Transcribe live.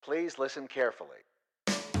Please listen carefully.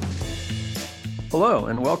 Hello,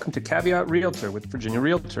 and welcome to Caveat Realtor with Virginia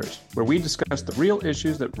Realtors, where we discuss the real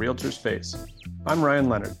issues that realtors face. I'm Ryan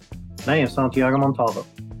Leonard. And I am Santiago Montalvo.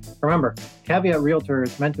 Remember, Caveat Realtor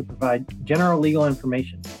is meant to provide general legal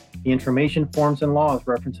information. The information, forms, and laws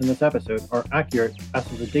referenced in this episode are accurate as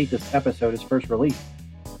of the date this episode is first released.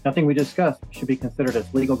 Nothing we discuss should be considered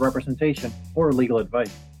as legal representation or legal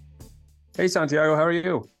advice. Hey, Santiago, how are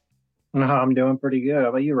you? I'm doing pretty good. How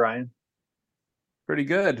about you, Ryan? Pretty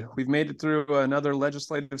good. We've made it through another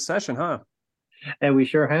legislative session, huh? And we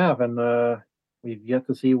sure have, and we've yet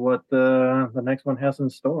to see what the next one has in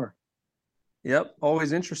store. Yep,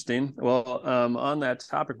 always interesting. Well, on that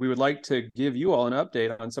topic, we would like to give you all an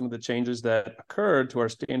update on some of the changes that occurred to our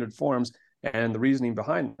standard forms and the reasoning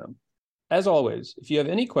behind them. As always, if you have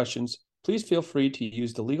any questions, please feel free to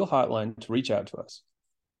use the legal hotline to reach out to us.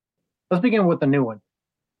 Let's begin with the new one.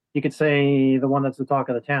 You could say the one that's the talk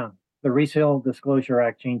of the town, the Resale Disclosure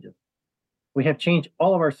Act changes. We have changed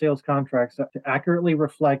all of our sales contracts to accurately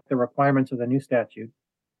reflect the requirements of the new statute.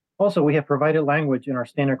 Also, we have provided language in our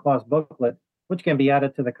standard clause booklet, which can be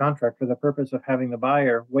added to the contract for the purpose of having the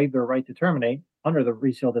buyer waive their right to terminate under the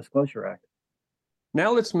Resale Disclosure Act.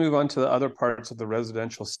 Now let's move on to the other parts of the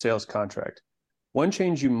residential sales contract. One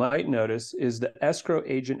change you might notice is the escrow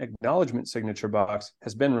agent acknowledgement signature box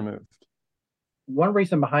has been removed. One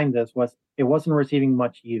reason behind this was it wasn't receiving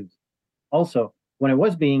much use. Also, when it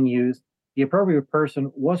was being used, the appropriate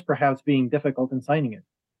person was perhaps being difficult in signing it.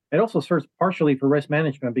 It also serves partially for risk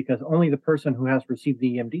management because only the person who has received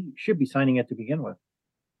the EMD should be signing it to begin with.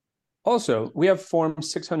 Also, we have Form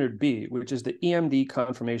 600B, which is the EMD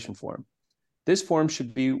confirmation form. This form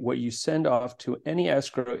should be what you send off to any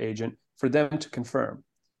escrow agent for them to confirm.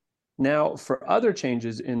 Now, for other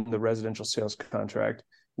changes in the residential sales contract,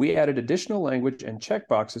 we added additional language and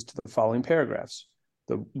checkboxes to the following paragraphs: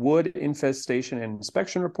 the wood infestation and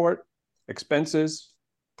inspection report, expenses,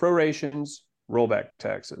 prorations, rollback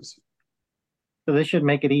taxes. So this should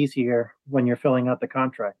make it easier when you're filling out the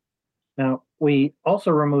contract. Now, we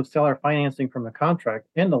also removed seller financing from the contract,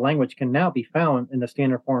 and the language can now be found in the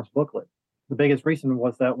standard forms booklet. The biggest reason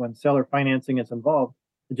was that when seller financing is involved,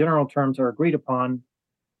 the general terms are agreed upon,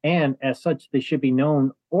 and as such, they should be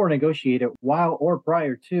known or negotiated while or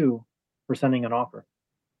prior to presenting an offer.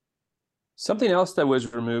 Something else that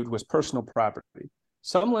was removed was personal property.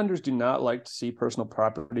 Some lenders do not like to see personal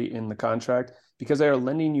property in the contract because they are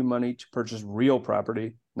lending you money to purchase real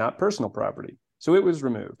property, not personal property. So it was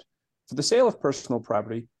removed. For the sale of personal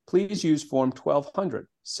property, please use Form 1200,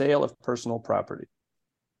 Sale of Personal Property.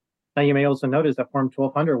 Now, you may also notice that Form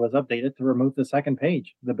 1200 was updated to remove the second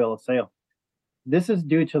page of the bill of sale. This is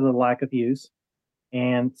due to the lack of use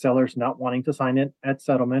and sellers not wanting to sign it at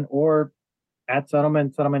settlement or at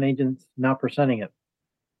settlement agents not presenting it,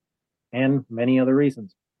 and many other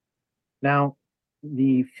reasons. Now,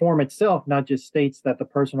 the form itself not just states that the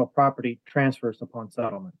personal property transfers upon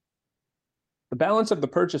settlement. The balance of the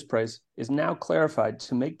purchase price is now clarified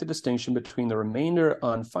to make the distinction between the remainder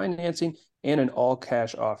on financing and an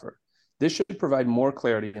all-cash offer. This should provide more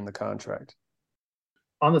clarity in the contract.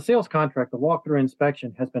 On the sales contract, the walkthrough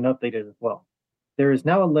inspection has been updated as well. There is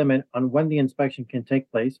now a limit on when the inspection can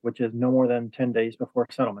take place, which is no more than 10 days before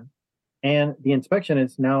settlement. And the inspection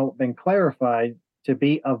has now been clarified to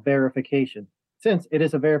be a verification, since it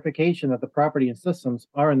is a verification that the property and systems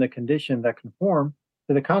are in the condition that conform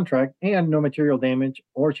to the contract and no material damage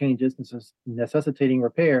or changes necessitating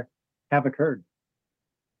repair have occurred.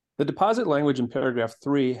 The deposit language in paragraph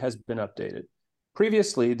 3 has been updated.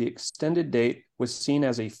 Previously, the extended date was seen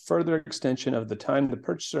as a further extension of the time the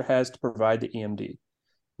purchaser has to provide the EMD.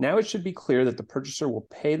 Now it should be clear that the purchaser will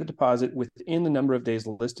pay the deposit within the number of days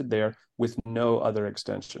listed there with no other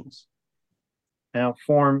extensions. Now,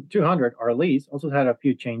 Form 200, our lease, also had a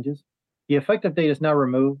few changes. The effective date is now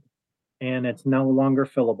removed, and it's no longer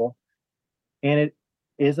fillable. And it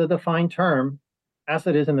is a defined term, as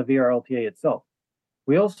it is in the VRLTA itself.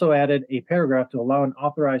 We also added a paragraph to allow an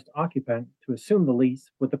authorized occupant to assume the lease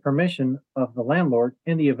with the permission of the landlord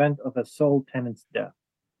in the event of a sole tenant's death.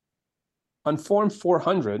 On Form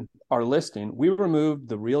 400, our listing, we removed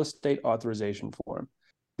the real estate authorization form.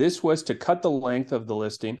 This was to cut the length of the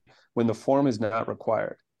listing when the form is not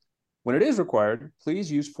required. When it is required,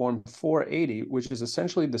 please use Form 480, which is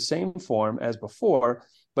essentially the same form as before,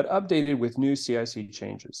 but updated with new CIC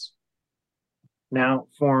changes. Now,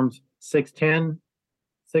 Forms 610,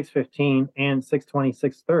 615, and 620,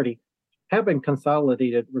 630 have been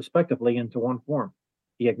consolidated respectively into one form: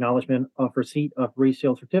 the acknowledgement of receipt of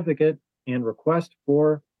resale certificate and request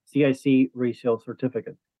for CIC resale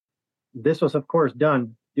certificate. This was, of course,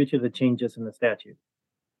 done due to the changes in the statute.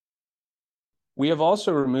 We have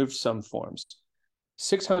also removed some forms.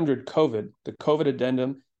 600 COVID, the COVID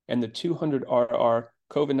addendum, and the 200 RR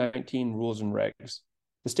COVID-19 rules and regs.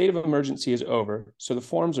 The state of emergency is over, so the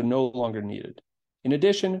forms are no longer needed. In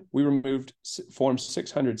addition, we removed Form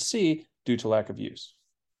 600C due to lack of use.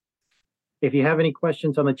 If you have any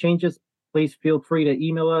questions on the changes, please feel free to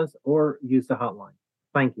email us or use the hotline.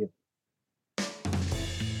 Thank you.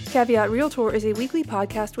 Caveat Realtor is a weekly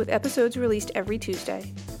podcast with episodes released every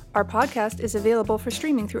Tuesday. Our podcast is available for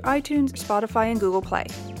streaming through iTunes, Spotify, and Google Play.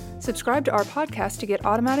 Subscribe to our podcast to get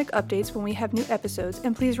automatic updates when we have new episodes,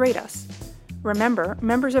 and please rate us. Remember,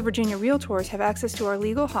 members of Virginia Realtors have access to our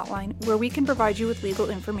legal hotline where we can provide you with legal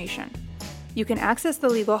information. You can access the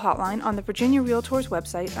legal hotline on the Virginia Realtors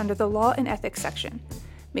website under the Law and Ethics section.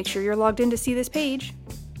 Make sure you're logged in to see this page.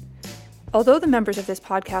 Although the members of this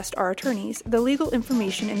podcast are attorneys, the legal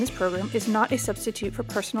information in this program is not a substitute for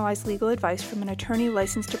personalized legal advice from an attorney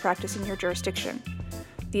licensed to practice in your jurisdiction.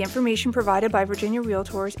 The information provided by Virginia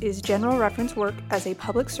Realtors is general reference work as a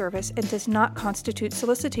public service and does not constitute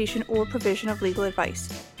solicitation or provision of legal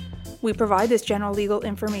advice. We provide this general legal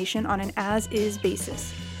information on an as-is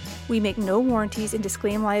basis. We make no warranties and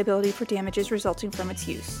disclaim liability for damages resulting from its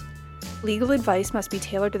use. Legal advice must be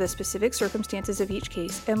tailored to the specific circumstances of each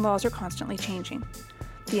case, and laws are constantly changing.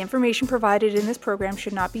 The information provided in this program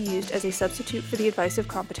should not be used as a substitute for the advice of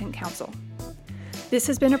competent counsel. This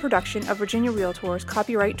has been a production of Virginia Realtors,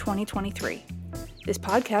 copyright 2023. This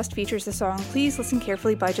podcast features the song Please Listen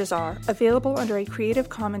Carefully by Jahzzar, available under a Creative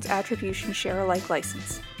Commons Attribution Share-alike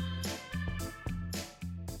license.